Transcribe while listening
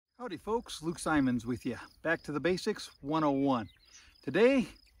Howdy folks, Luke Simons with you. Back to the basics 101. Today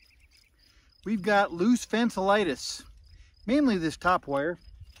we've got loose fence-alitis, mainly this top wire,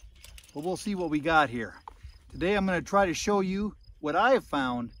 but we'll see what we got here. Today I'm going to try to show you what I have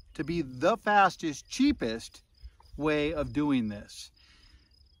found to be the fastest, cheapest way of doing this.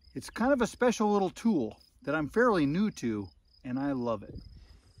 It's kind of a special little tool that I'm fairly new to, and I love it.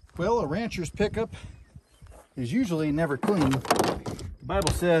 Well, a rancher's pickup is usually never clean. The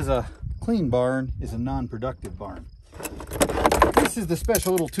Bible says a clean barn is a non-productive barn. This is the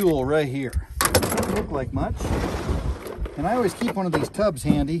special little tool right here. Doesn't look like much. And I always keep one of these tubs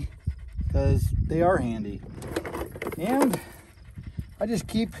handy because they are handy. And I just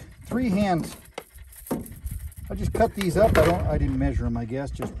keep 3 hands. I just cut these up. I didn't measure them, I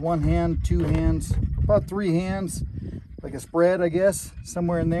guess. Just 1 hand, 2 hands, about 3 hands, like a spread, I guess,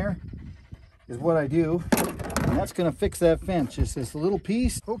 somewhere in there is what I do. And that's going to fix that fence, just this little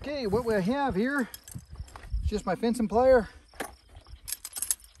piece. Okay, what we have here is just my fencing plier.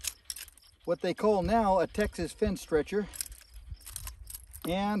 What they call now a Texas fence stretcher.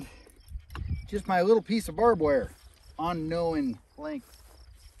 And just my little piece of barbed wire, unknown length.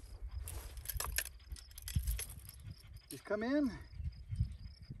 Just come in,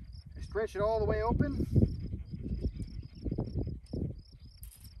 I stretch it all the way open.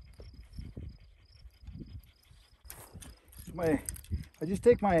 I just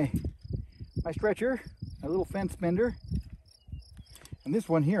take my stretcher, my little fence bender, and this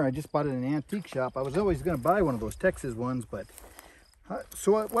one here I just bought at an antique shop. I was always going to buy one of those Texas ones, but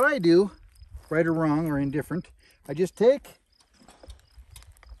so what I do, right or wrong or indifferent, I just take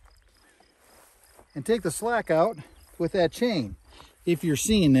the slack out with that chain. If you're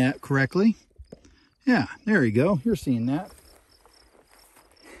seeing that correctly, yeah, there you go, you're seeing that,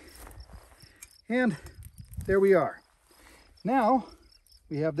 and there we are. Now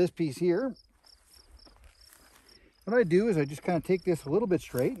we have this piece here. What I do is I just kind of take this a little bit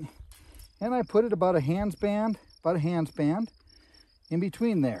straight and I put it about a handspan in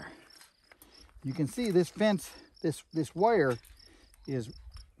between there. You can see this fence, this wire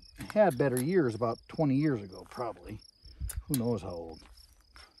had better years, about 20 years ago probably. Who knows how old.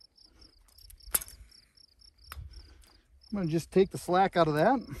 I'm going to just take the slack out of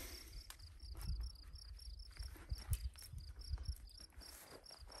that.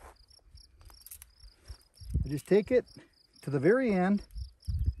 Just take it to the very end,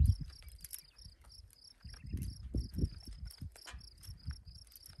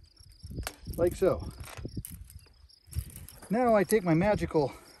 like so. Now I take my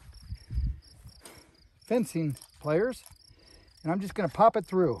magical fencing pliers and I'm just going to pop it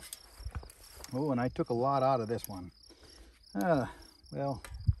through. Oh, and I took a lot out of this one. Well,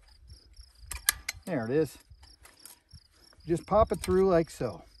 there it is. Just pop it through like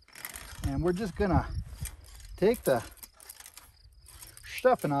so. And we're just going to take the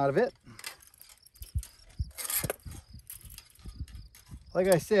stuffing out of it. Like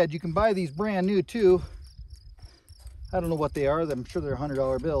I said, you can buy these brand new too. I don't know what they are. I'm sure they're a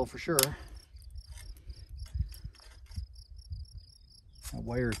 $100 bill for sure. That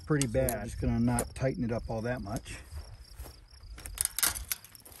wire is pretty bad. I'm just gonna not tighten it up all that much.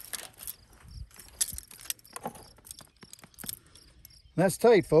 That's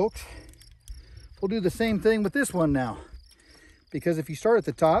tight, folks. We'll do the same thing with this one now, because if you start at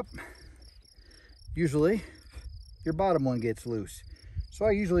the top, usually your bottom one gets loose. So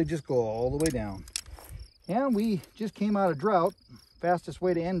I usually just go all the way down. And we just came out of drought. Fastest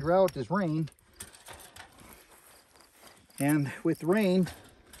way to end drought is rain. And with rain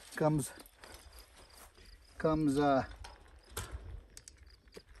comes that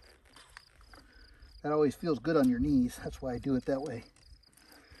always feels good on your knees. That's why I do it that way.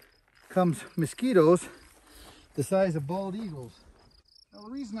 Comes mosquitoes the size of bald eagles. Now the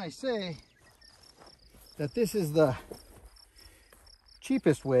reason I say that this is the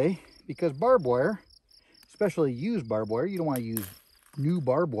cheapest way, because barbed wire, especially used barbed wire, you don't want to use new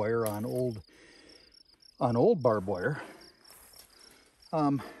barbed wire on old barbed wire.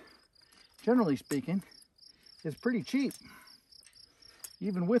 Generally speaking, it's pretty cheap,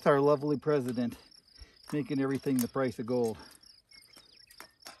 even with our lovely president making everything the price of gold.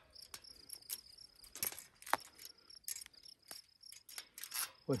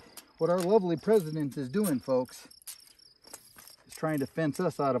 What our lovely president is doing, folks, is trying to fence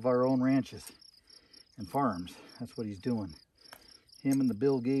us out of our own ranches and farms. That's what he's doing. Him and the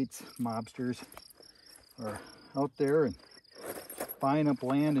Bill Gates mobsters are out there and buying up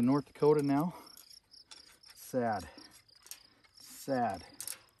land in North Dakota now. Sad. Sad.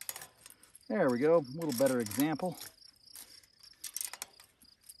 There we go. A little better example.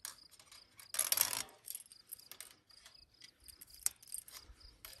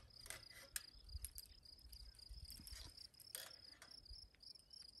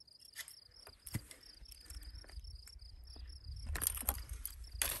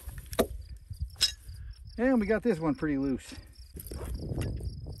 And we got this one pretty loose.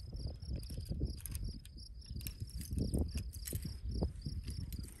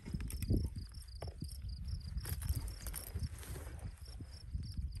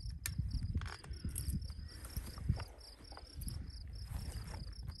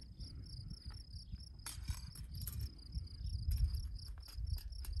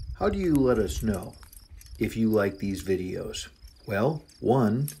 How do you let us know if you like these videos? Well,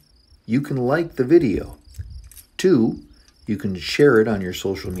 1, you can like the video. 2, you can share it on your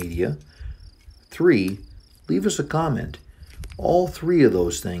social media. 3, leave us a comment. All 3 of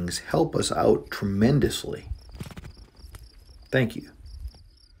those things help us out tremendously. Thank you.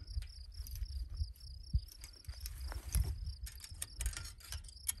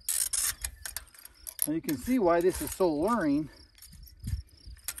 Now you can see why this is so alluring.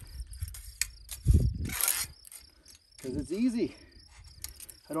 Because it's easy.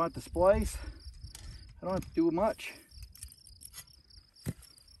 I don't have to splice. I don't have to do much.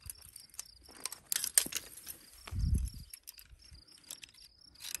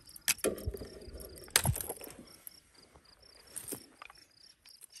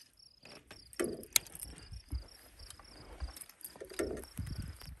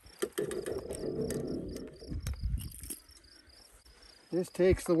 This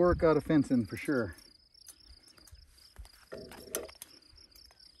takes the work out of fencing for sure.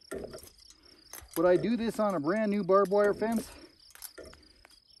 Would I do this on a brand new barbed wire fence?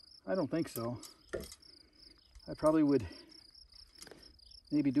 I don't think so. I probably would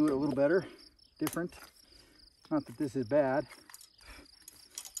maybe do it a little better, different. Not that this is bad.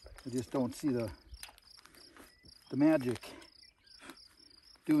 I just don't see the magic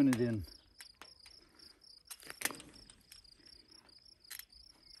doing it in.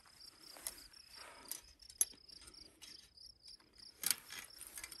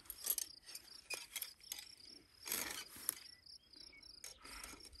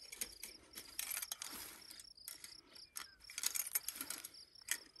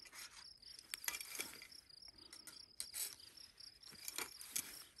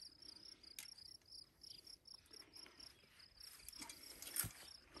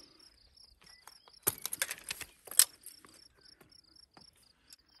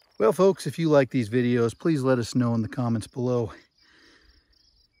 Well, folks, if you like these videos, please let us know in the comments below.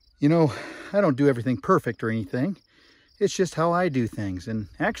 You know, I don't do everything perfect or anything. It's just how I do things. And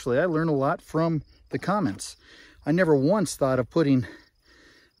actually, I learn a lot from the comments. I never once thought of putting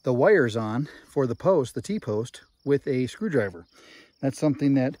the wires on for the post, the T-post, with a screwdriver. That's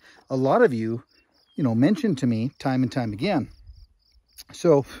something that a lot of you, mentioned to me time and time again.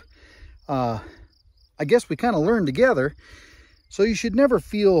 So, I guess we kind of learned together. So you should never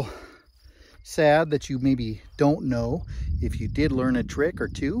feel sad that you maybe don't know. If you did learn a trick or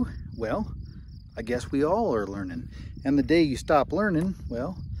two, well, I guess we all are learning. And the day you stop learning,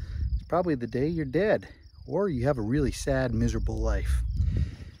 well, it's probably the day you're dead, or you have a really sad, miserable life.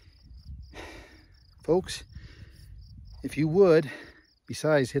 Folks, if you would,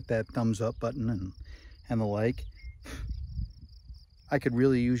 besides hit that thumbs up button and the like, I could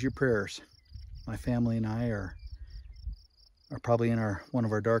really use your prayers. My family and I are probably in one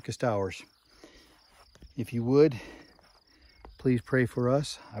of our darkest hours. If you would, please pray for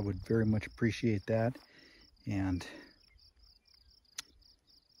us. I would very much appreciate that. And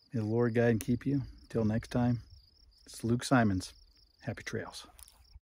may the Lord guide and keep you. Until next time, it's Luke Simons. Happy trails.